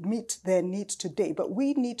to meet their needs today. But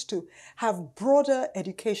we need to have broader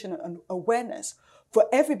education and awareness for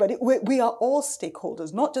everybody. We are all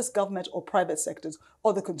stakeholders, not just government or private sectors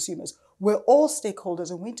or the consumers. We're all stakeholders,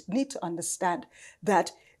 and we need to understand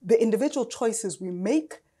that the individual choices we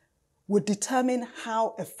make would determine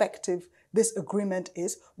how effective this agreement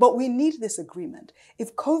is. But we need this agreement.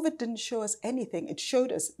 If COVID didn't show us anything, it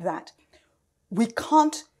showed us that we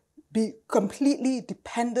can't be completely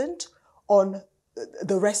dependent on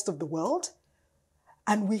the rest of the world.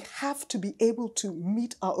 And we have to be able to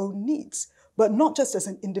meet our own needs, but not just as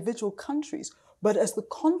an individual countries, but as the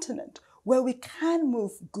continent where we can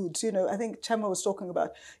move goods. You know, I think Chema was talking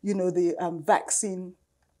about, you know, the vaccine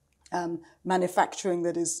manufacturing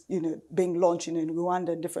that is, you know, being launched in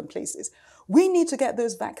Rwanda and different places. We need to get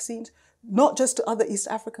those vaccines, not just to other East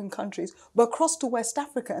African countries, but across to West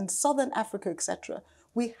Africa and Southern Africa, etc.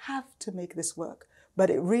 We have to make this work. But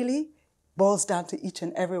it really boils down to each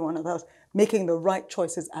and every one of us making the right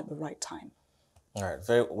choices at the right time. All right,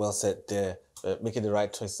 very well said there, making the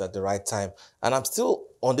right choices at the right time. And I'm still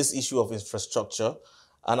on this issue of infrastructure,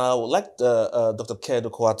 and I would like Dr.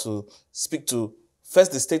 Kedokoa to speak to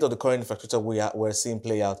first the state of the current infrastructure we're seeing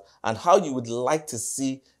play out, and how you would like to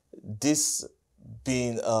see this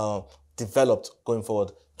being developed going forward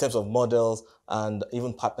in terms of models and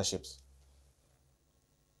even partnerships.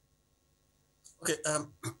 Okay,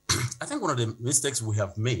 I think one of the mistakes we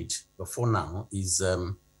have made before now is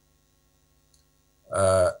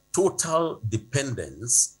total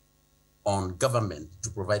dependence on government to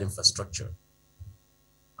provide infrastructure.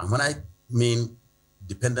 And when I mean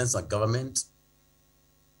dependence on government,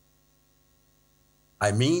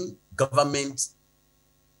 I mean government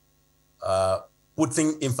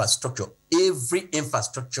putting infrastructure, every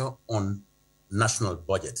infrastructure on national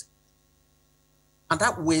budget. And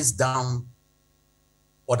that weighs down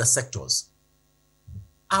other sectors.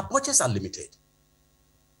 Our budgets are limited.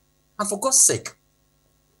 And for God's sake,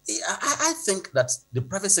 I think that the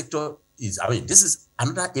private sector is, I mean, this is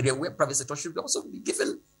another area where private sector should also be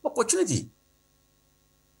given opportunity.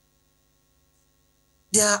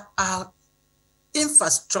 There are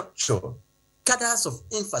infrastructure, cadres of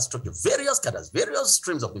infrastructure, various cadres, various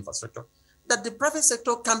streams of infrastructure that the private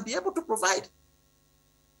sector can be able to provide,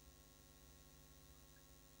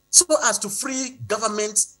 so as to free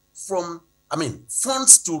government from, I mean,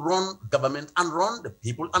 funds to run government and run the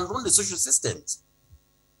people and run the social systems,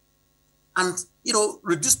 and, you know,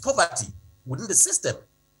 reduce poverty within the system.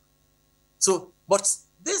 So, but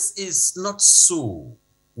this is not so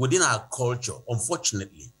within our culture,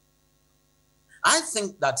 unfortunately. I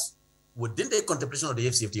think that within the contemplation of the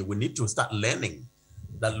AfCFTA, we need to start learning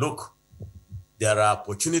that, look, there are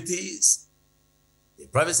opportunities. The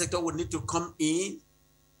private sector would need to come in,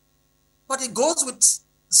 but it goes with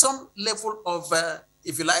some level of,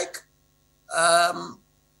 if you like,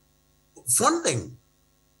 funding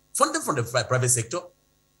from the private sector,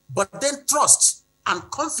 but then trust and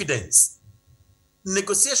confidence,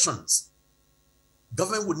 negotiations.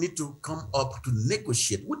 Government would need to come up to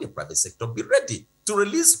negotiate with the private sector, be ready to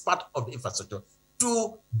release part of the infrastructure,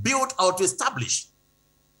 to build or to establish.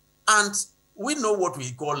 And we know what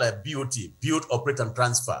we call a BOT, build, operate, and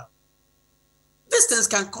transfer. These things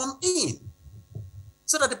can come in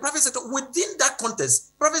so that the private sector, within that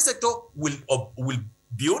context, private sector will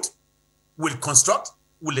build, will construct,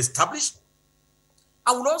 will establish,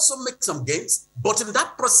 and will also make some gains, but in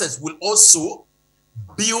that process will also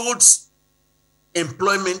build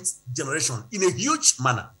employment generation in a huge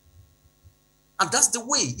manner. And that's the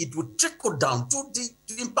way it would trickle down to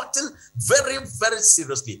impacting very, very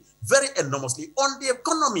seriously, very enormously on the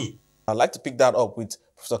economy. I'd like to pick that up with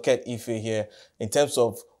Professor Ken Ife here in terms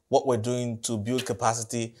of what we're doing to build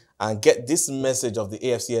capacity and get this message of the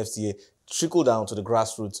AfCFTA trickle down to the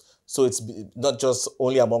grassroots. So it's not just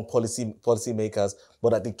only among policymakers, but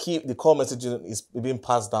that the core message is being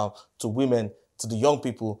passed down to women, to the young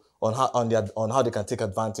people on how they can take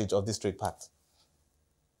advantage of this trade pact.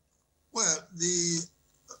 Well, you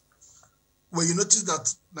notice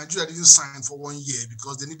that Nigeria didn't sign for 1 year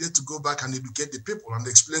because they needed to go back and educate the people and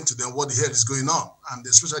explain to them what the hell is going on. And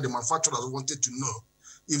especially the manufacturers wanted to know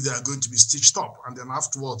if they are going to be stitched up. And then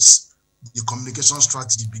afterwards, the communication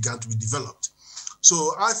strategy began to be developed.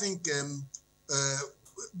 So I think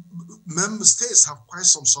member states have quite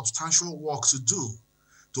some substantial work to do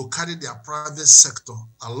to carry their private sector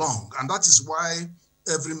along. And that is why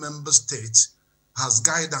every member state has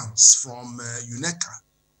guidance from UNECA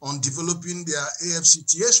on developing their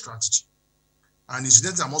AfCFTA strategy. And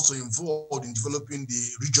incidentally, I'm also involved in developing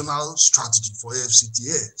the regional strategy for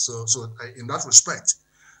AfCFTA. So in that respect.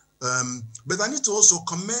 But I need to also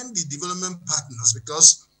commend the development partners,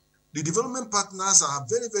 because the development partners are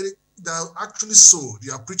they are actually sold.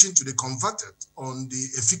 They are preaching to the converted on the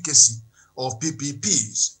efficacy of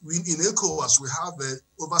PPPs. In ECOWAS, we have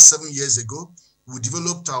over 7 years ago, we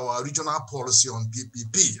developed our regional policy on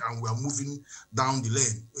PPP, and we are moving down the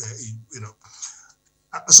lane.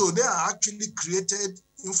 So they are actually created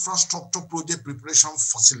infrastructure project preparation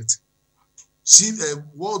facility. See,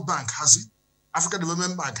 World Bank has it, African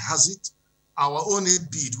Development Bank has it, our own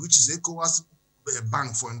BID, which is ECOWAS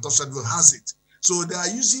Bank for Industrial Development, has it. So they are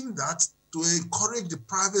using that to encourage the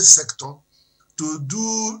private sector to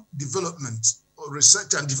do development or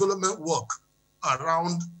research and development work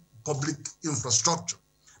around public infrastructure.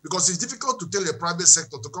 Because it's difficult to tell a private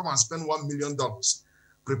sector to come and spend $1 million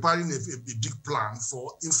preparing a big plan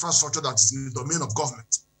for infrastructure that is in the domain of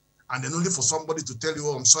government, and then only for somebody to tell you,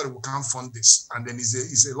 oh, I'm sorry, we can't fund this, and then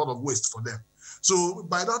it's a lot of waste for them. So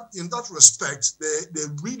in that respect,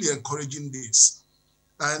 they're really encouraging this.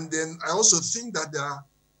 And then I also think that there are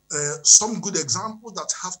some good examples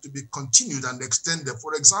that have to be continued and extended.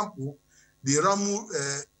 For example, the Ramu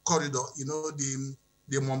corridor,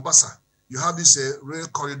 the Mombasa, you have this rail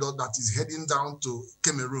corridor that is heading down to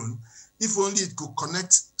Cameroon. If only it could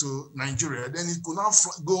connect to Nigeria, then it could now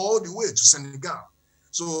go all the way to Senegal.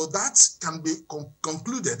 So that can be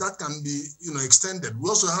concluded, that can be extended. We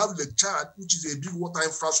also have the Chad, which is a big water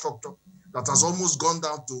infrastructure that has almost gone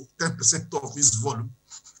down to 10% of its volume.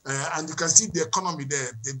 And you can see the economy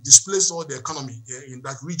there. They displace all the economy in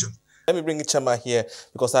that region. Let me bring Chema here,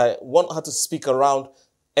 because I want her to speak around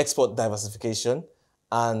export diversification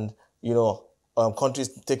and, countries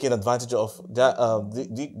taking advantage of that,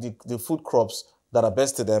 the food crops that are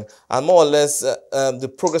best to them, and more or less the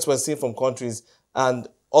progress we're seeing from countries, and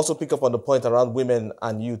also pick up on the point around women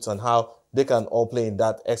and youth and how they can all play in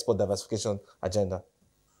that export diversification agenda.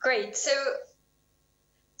 Great. So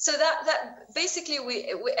that basically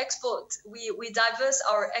we diverse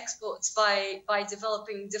our exports by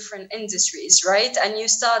developing different industries, right? And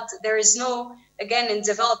there is no, again, in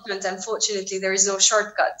development, unfortunately, there is no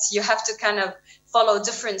shortcut. You have to kind of follow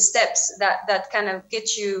different steps that kind of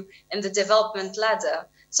get you in the development ladder.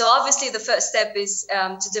 So obviously the first step is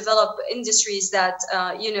to develop industries that,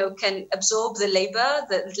 can absorb the labor,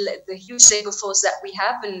 the huge labor force that we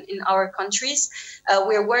have in our countries.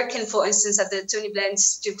 We're working, for instance, at the Tony Blair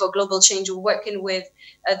Institute for Global Change, we're working with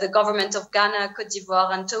the government of Ghana, Cote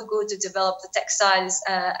d'Ivoire, and Togo to develop the textiles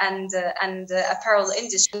and apparel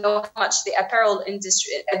industry. You know how much the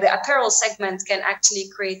apparel segment can actually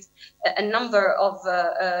create a number of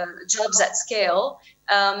jobs at scale.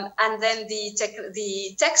 And then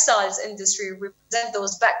the textiles industry represent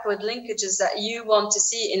those backward linkages that you want to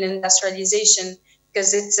see in industrialization,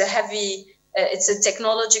 because it's a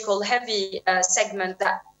technological heavy segment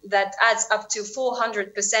that adds up to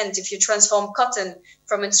 400% if you transform cotton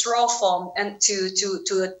from its raw form and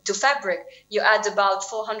to fabric. You add about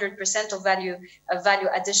 400% of value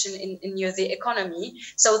addition in the economy.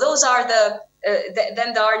 So those are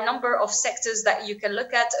then there are a number of sectors that you can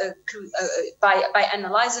look at by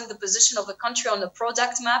analyzing the position of a country on the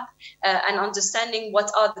product map and understanding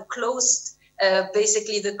what are the closed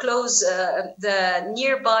basically the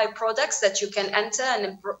nearby products that you can enter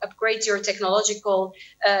and upgrade your technological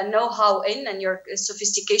know-how in, and your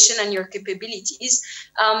sophistication and your capabilities,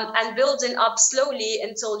 and building up slowly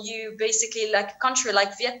until you basically, like a country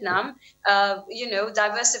like Vietnam,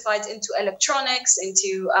 diversified into electronics,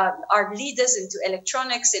 into are leaders into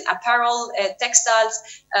electronics, in apparel,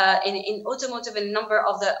 textiles, in automotive, and a number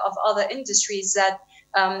of other industries that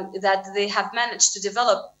they have managed to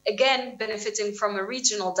develop, again benefiting from a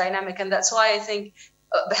regional dynamic. And that's why I think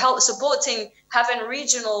supporting having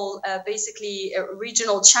regional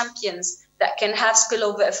regional champions that can have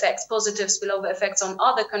spillover effects, positive spillover effects on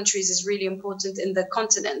other countries, is really important in the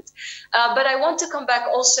continent. But I want to come back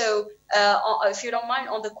also, if you don't mind,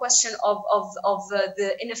 on the question of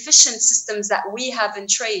the inefficient systems that we have in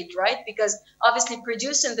trade, right? Because obviously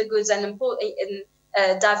producing the goods and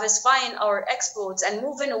diversifying our exports and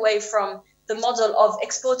moving away from the model of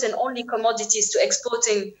exporting only commodities to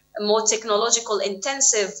exporting more technological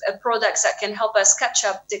intensive products that can help us catch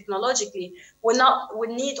up technologically, would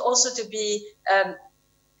need also to be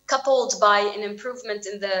coupled by an improvement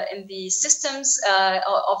in the systems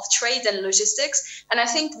of trade and logistics. And I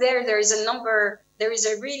think there is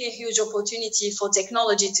a really huge opportunity for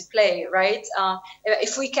technology to play, right?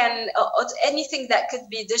 If we can, anything that could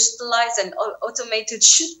be digitalized and automated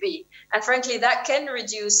should be. And frankly, that can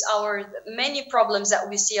reduce our many problems that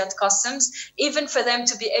we see at customs, even for them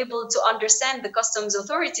to be able to understand, the customs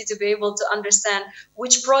authority to be able to understand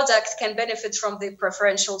which product can benefit from the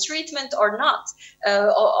preferential treatment or not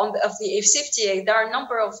of the AfCFTA. There are a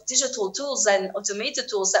number of digital tools and automated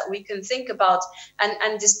tools that we can think about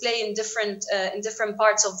and display in different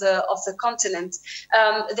parts of the continent.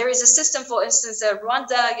 There is a system, for instance,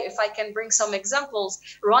 Rwanda, if I can bring some examples,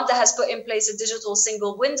 Rwanda has put in place a digital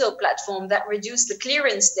single window platform that reduced the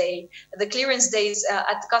clearance days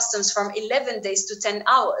at customs from 11 days to 10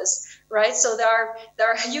 hours. Right, so there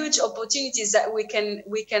are huge opportunities that we can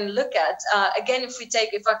look at. Again,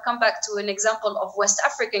 if I come back to an example of West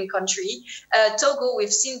African country, Togo,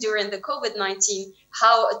 we've seen during the COVID-19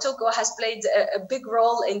 how Togo has played a big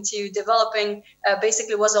role into developing,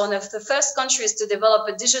 basically was one of the first countries to develop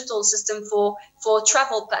a digital system for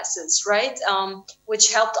travel passes, right?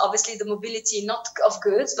 Which helped obviously the mobility not of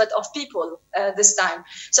goods but of people this time.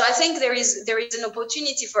 So I think there is an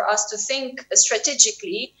opportunity for us to think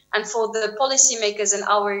strategically, and for the policymakers and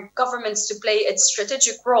our governments to play a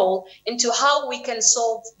strategic role into how we can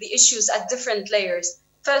solve the issues at different layers.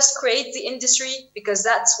 First, create the industry, because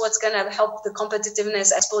that's what's going to help the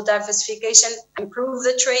competitiveness, export diversification, improve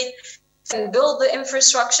the trade, and build the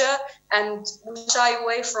infrastructure, and shy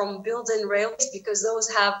away from building rails, because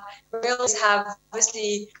rails have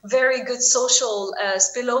obviously very good social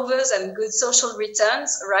spillovers and good social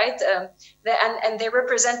returns, right? And they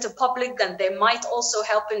represent the public, and they might also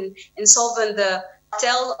help in solving the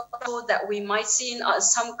cartel that we might see in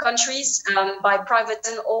some countries by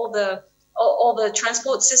privating all the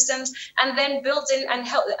transport systems, and then building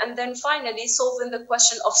and then finally solving the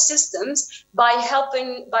question of systems by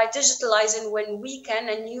digitalizing when we can,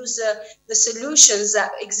 and use the solutions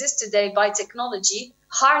that exist today by technology,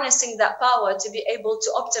 harnessing that power to be able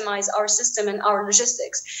to optimize our system and our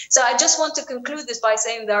logistics. So I just want to conclude this by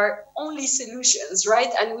saying there are only solutions,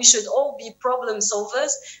 right? And we should all be problem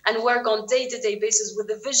solvers and work on day-to-day basis with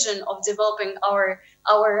the vision of developing our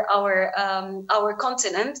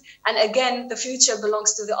continent. And again, the future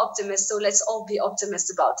belongs to the optimists, so let's all be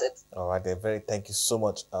optimists about it. All right, thank you so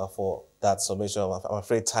much for that summation. I'm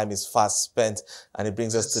afraid time is fast spent, and it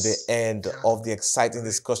brings us to the end of the exciting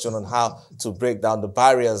discussion on how to break down the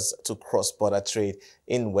barriers to cross-border trade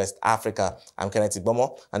in West Africa. I'm Kenneth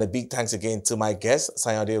Igbomo, and a big thanks again to my guest,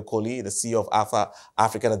 Sayode Okoli, the CEO of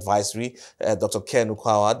African Advisory, Dr. Ken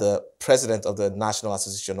Ukwawa, the President of the National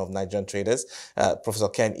Association of Nigerian Traders, Professor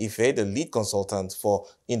Ken Ife, the lead consultant for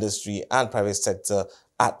industry and private sector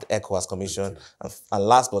at the ECOWAS Commission. And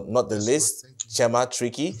last but not the least, Chema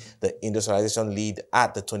Tricky, the industrialization lead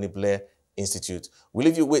at the Tony Blair Institute. We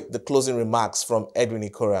leave you with the closing remarks from Edwin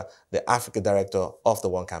Ikora, the Africa Director of the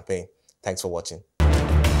One Campaign. Thanks for watching.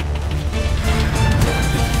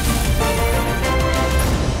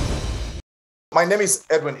 My name is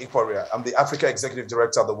Edwin Ikora. I'm the Africa Executive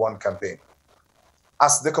Director of the One Campaign.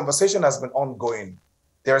 As the conversation has been ongoing,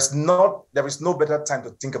 there is no better time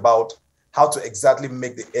to think about how to exactly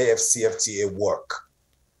make the AfCFTA work.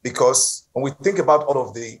 Because when we think about all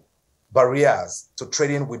of the barriers to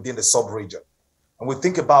trading within the sub-region, and we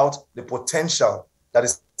think about the potential that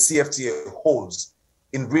the CFTA holds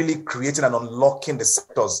in really creating and unlocking the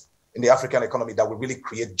sectors in the African economy that will really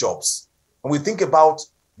create jobs, and we think about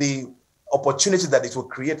the opportunity that it will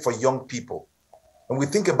create for young people, when we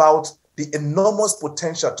think about the enormous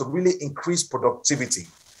potential to really increase productivity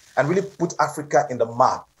and really put Africa in the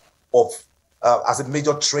map of as a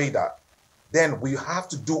major trader, then we have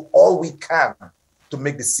to do all we can to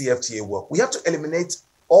make the CFTA work. We have to eliminate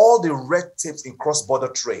all the red tapes in cross-border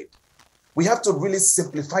trade. We have to really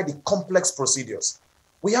simplify the complex procedures.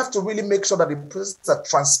 We have to really make sure that the processes are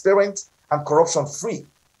transparent and corruption-free.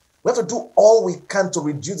 We have to do all we can to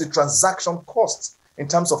reduce the transaction costs in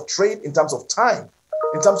terms of trade, in terms of time,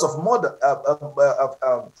 in terms of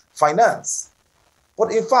finance.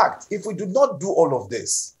 But in fact, if we do not do all of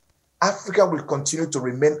this, Africa will continue to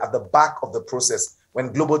remain at the back of the process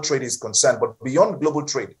when global trade is concerned. But beyond global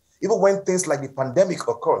trade, even when things like the pandemic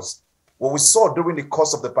occurs, what we saw during the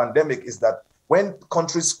course of the pandemic is that when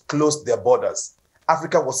countries closed their borders,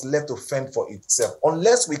 Africa was left to fend for itself.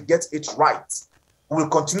 Unless we get it right, we will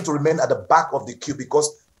continue to remain at the back of the queue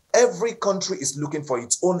because every country is looking for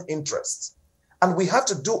its own interests. And we have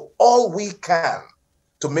to do all we can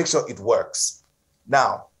to make sure it works.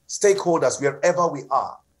 Now, stakeholders, wherever we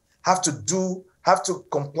are, have to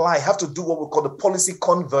comply, have to do what we call the policy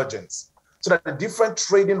convergence, so that the different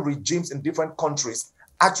trading regimes in different countries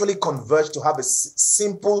actually converge to have a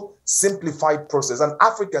simple, simplified process. And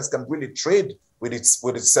Africans can really trade with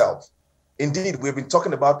itself. Indeed, we've been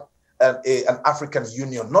talking about an African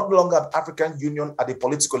Union, not longer an African Union at the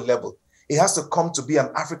political level. It has to come to be an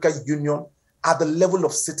African Union at the level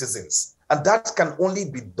of citizens. And that can only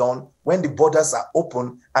be done when the borders are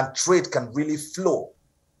open and trade can really flow.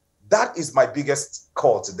 That is my biggest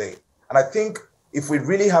call today. And I think if we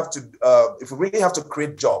really have to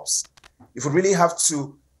create jobs, if we really have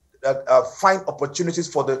to find opportunities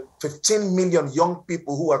for the 15 million young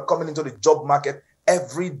people who are coming into the job market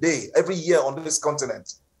every day, every year on this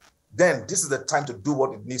continent, then this is the time to do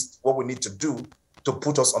what we need to do to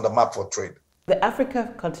put us on the map for trade. The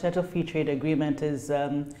Africa Continental Free Trade Agreement is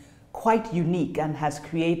quite unique and has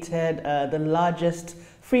created the largest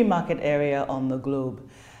free market area on the globe.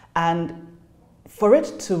 And for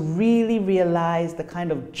it to really realize the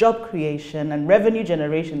kind of job creation and revenue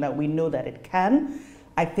generation that we know that it can,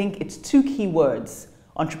 I think it's two key words: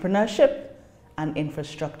 entrepreneurship and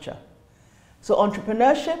infrastructure. So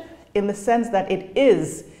entrepreneurship in the sense that it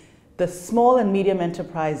is the small and medium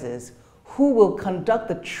enterprises who will conduct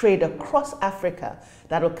the trade across Africa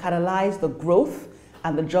that will catalyze the growth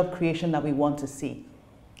and the job creation that we want to see.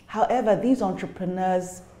 However, these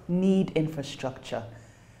entrepreneurs need infrastructure.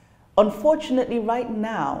 Unfortunately, right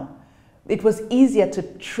now, it was easier to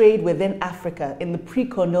trade within Africa in the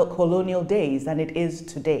pre-colonial days than it is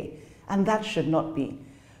today, and that should not be.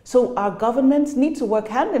 So our governments need to work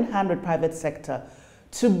hand in hand with private sector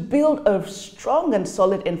to build a strong and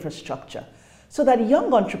solid infrastructure so that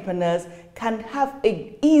young entrepreneurs can have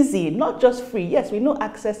an easy, not just free, yes, we know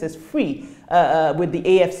access is free with the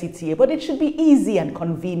AfCFTA, but it should be easy and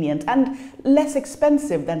convenient and less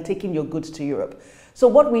expensive than taking your goods to Europe. So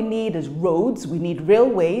what we need is roads, we need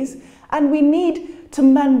railways, and we need to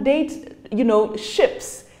mandate,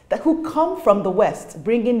 ships who come from the West,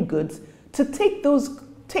 bring in goods, to take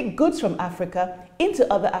goods from Africa into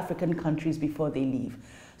other African countries before they leave.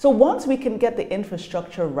 So once we can get the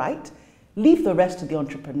infrastructure right, leave the rest to the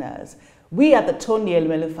entrepreneurs. We at the Tony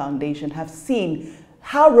Elumelu Foundation have seen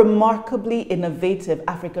how remarkably innovative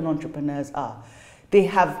African entrepreneurs are. They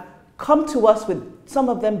have come to us with, some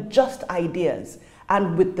of them, just ideas.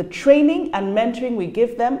 And with the training and mentoring we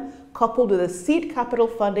give them, coupled with a seed capital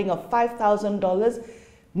funding of $5,000,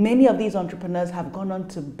 many of these entrepreneurs have gone on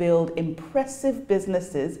to build impressive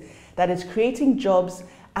businesses that is creating jobs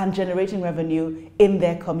and generating revenue in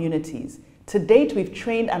their communities. To date, we've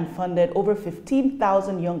trained and funded over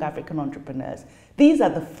 15,000 young African entrepreneurs. These are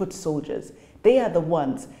the foot soldiers. They are the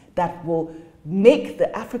ones that will make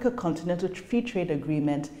the Africa Continental Free Trade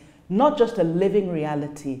Agreement not just a living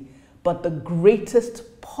reality, but the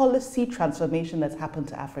greatest policy transformation that's happened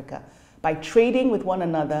to Africa by trading with one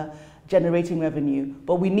another, generating revenue.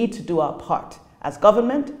 But we need to do our part as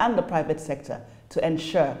government and the private sector to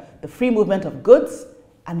ensure the free movement of goods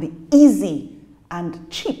and the easy and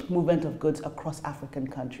cheap movement of goods across African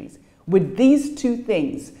countries. With these two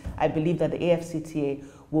things, I believe that the AfCFTA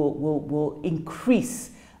will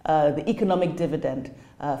increase the economic dividend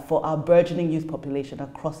for our burgeoning youth population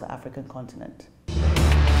across the African continent.